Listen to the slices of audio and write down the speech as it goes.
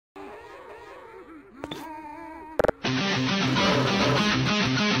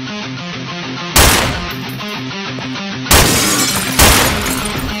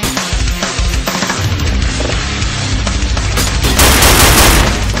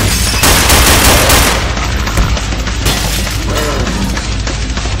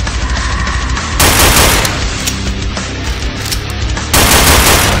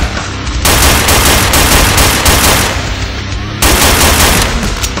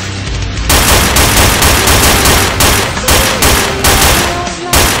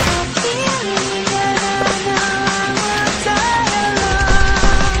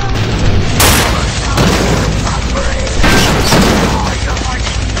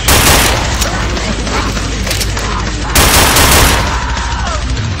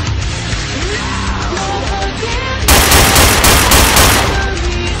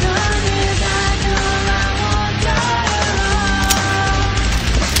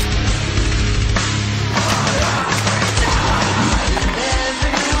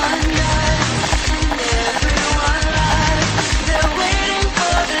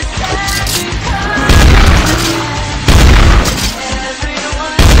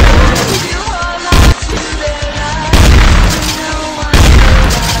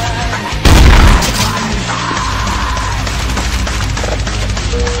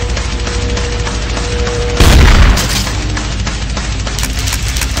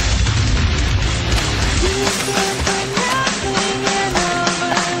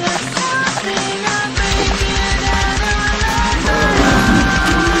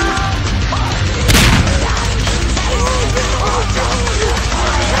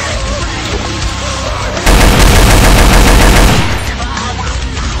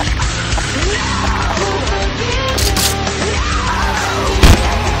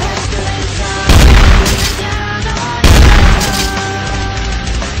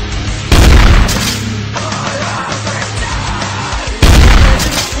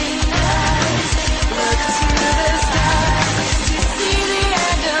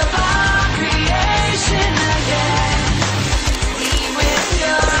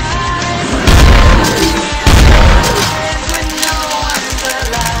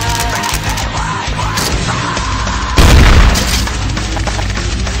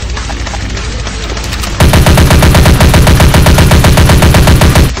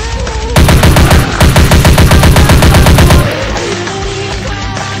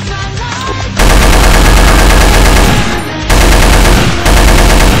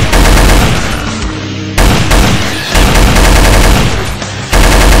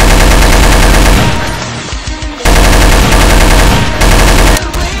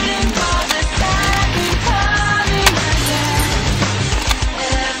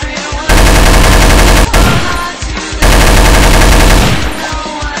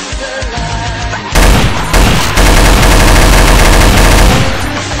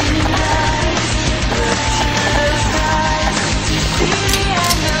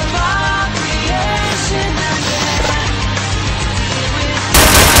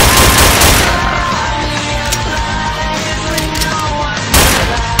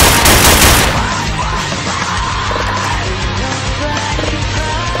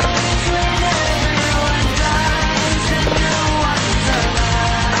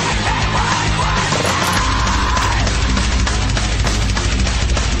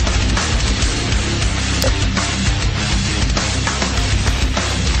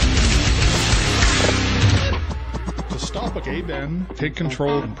Take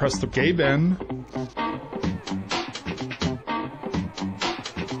control and press the gay bend.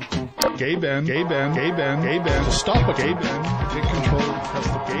 Gay bend, gay bend, gay bend, gay bend. To stop a gay bend, take control and press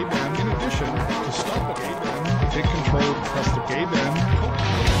the gay bend. In addition, to stop a gay bend, take control and press the gay bend. In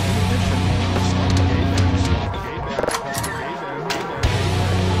addition, to stop a gay bend, stop a gay bend, press the gay bend, gay bend.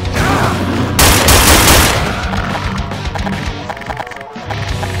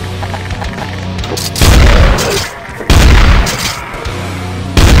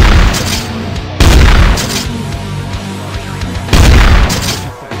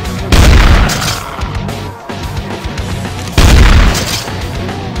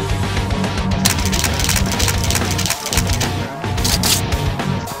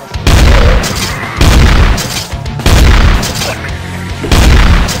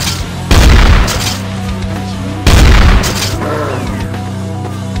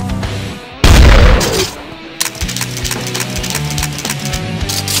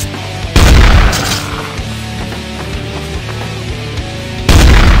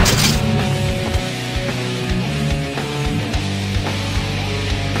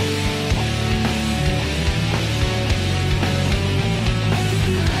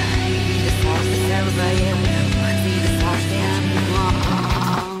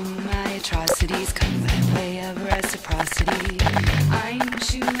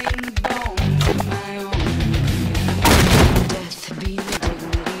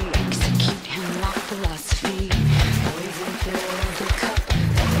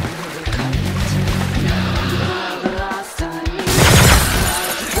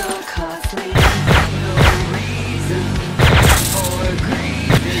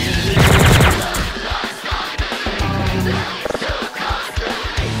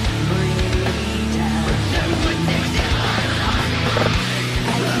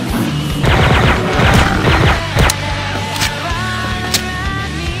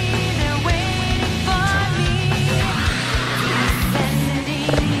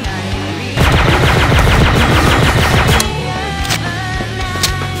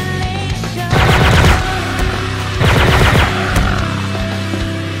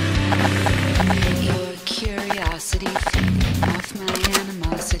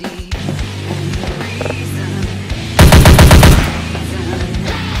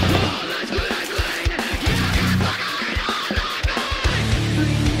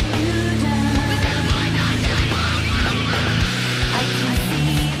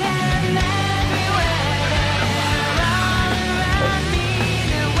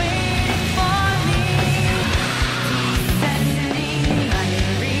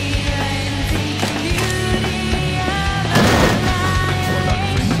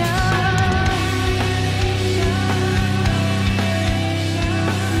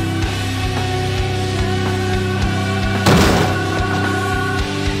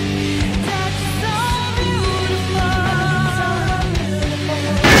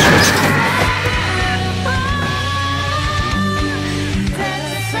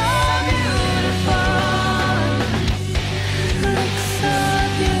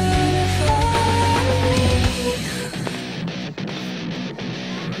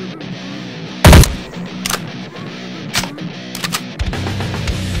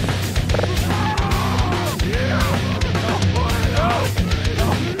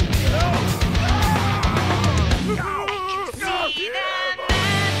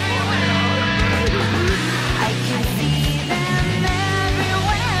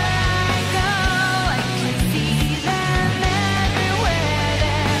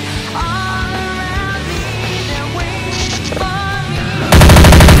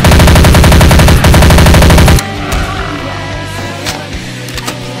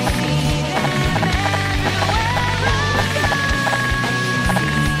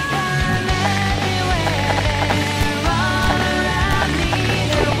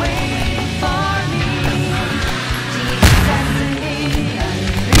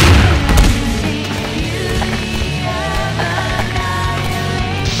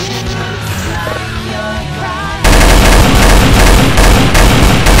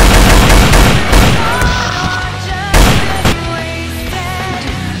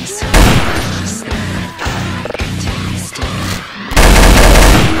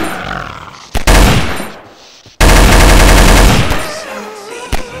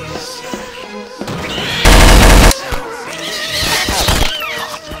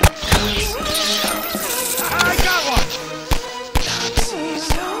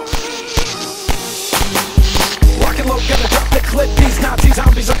 Nazi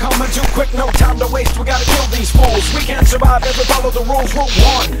zombies are coming too quick, no time to waste, we gotta kill these fools. We can't survive if we follow the rules. Rule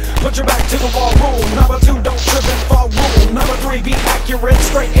 1, put your back to the wall. Rule number 2, don't trip and fall. Rule number 3, be accurate,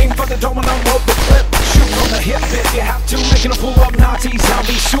 straight aim for the dome and unload the clip. Shoot from the hip if you have to, making a fool of Nazi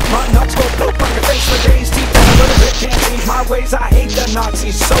zombies. Shoot my nuts, go poop on your face for days. Teeth down a little bit, can't change my ways. I hate the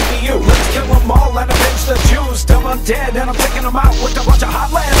Nazis, so do you. Let's kill them all and avenge the Jews. Dumb undead, and I'm taking them out with a bunch of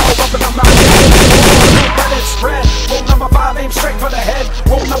hot lead all up in their mouth. Let it spread. Rule number 5, aim straight for the head.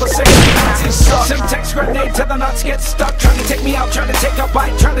 Rule number 6, Nazis suck. Syntax grenade till the nuts get stuck. Trying to take me out, trying to take a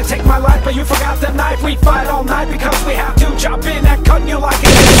bite, trying to take my life, but you forgot the knife. We fight all night because we have to. Chop in and cutting you like it.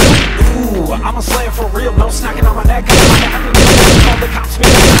 Ooh, I'm a slayer for real, no snacking on my neck. Call the cops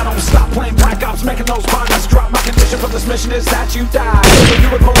because I don't stop playing Black Ops, making those bonnets drop. My condition for this mission is that you die. You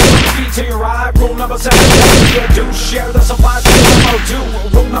would pull some feet to your eye. Rule number 7, do share the supplies.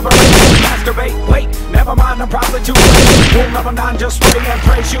 Rule number 8, masturbate. Wait, never mind, I'm probably too late. Rule number 9, just pray and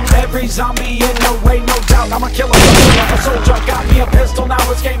pray. Shoot every zombie in the way, no doubt. I'm a killer, a soldier. Got me a pistol,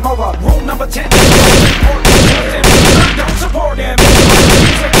 now it's game over. Rule number 10, don't support him.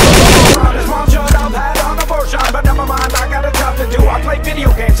 His mom should have had an abortion, but never mind, I got a job to do. I play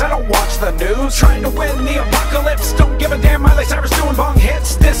video games, I don't watch the news. Trying to win the apocalypse, don't give a damn. Miley Cyrus doing bong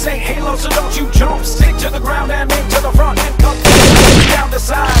hits. This ain't Halo, so don't you jump. Stick to the ground and aim to the front and cut down the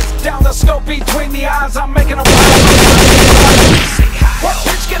sides, down the scope between the eyes. I'm making a what?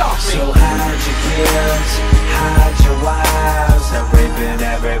 Bitch, get off me. So hide your kids, hide your wives. They're raping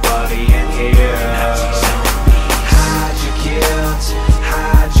everybody in here. Hide your kids,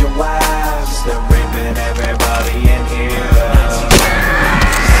 hide your wives. They're raping everybody in here.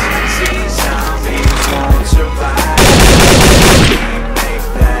 These zombies won't survive. Make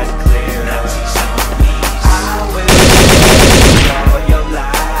that clear. I will take all your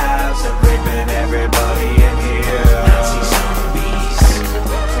lives. They're raping everybody in here.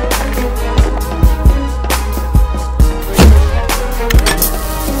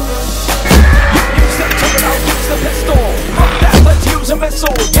 A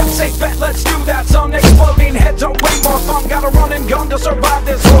missile, yep, safe bet, let's do that. Some exploding heads are way more fun. Got a running gun to survive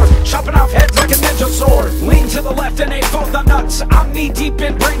this horde. Chopping off heads like a ninja sword. Lean to the left and aim for the nuts. I'm knee deep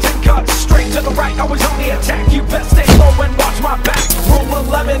in brains and cuts. Straight to the right, always on the attack. You best stay low and watch my back. Rule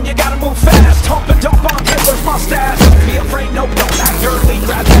 11, you gotta move fast. Hump and dump on Hitler's mustache. Don't be afraid, no, don't act early.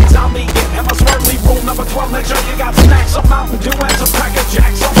 Grab that zombie, get him a swirly. Rule number 12, make sure you got snacks. Some Mountain Dew and some Cracker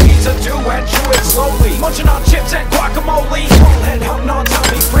Jacks. Some pizza too and chew it slowly. Munching on chips and guacamole. Head hunting on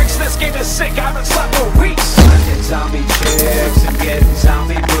zombie freaks. This game is sick, I haven't slept for weeks. Finding zombie chicks and getting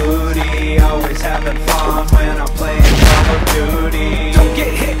zombie booty. Always having fun when I'm playing Call of Duty. Don't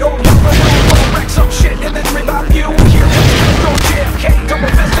get hit or you'll wreck some shit and then revive you. Here, go JFK,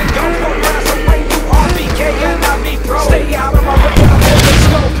 double fist and go. Don't pass away, you RBK and I be pro. Stay out of my way, let's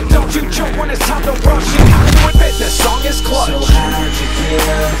go. Don't you jump when it's time to rush. You have to admit this song is clutch. So hide your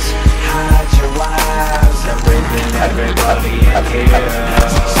kids, hide your wives. They're raping everybody in here.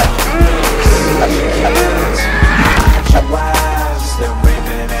 Hide your kids, hide your wives. They're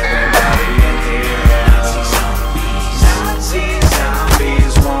raping everybody in here. Nazi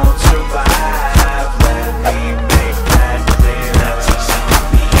zombies won't survive. Let me make that clear.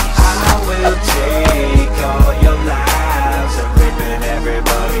 I will take all your lives. They're raping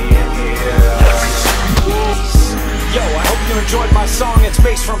everybody in here. Yo, I hope you enjoyed my song. It's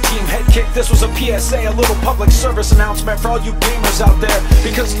based from Team Headkick. This was a PSA, a little public service announcement for all you gamers out there,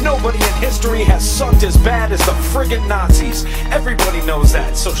 because nobody in history has sucked as bad as the friggin' Nazis. Everybody knows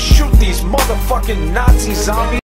that, so shoot these motherfucking Nazi zombies.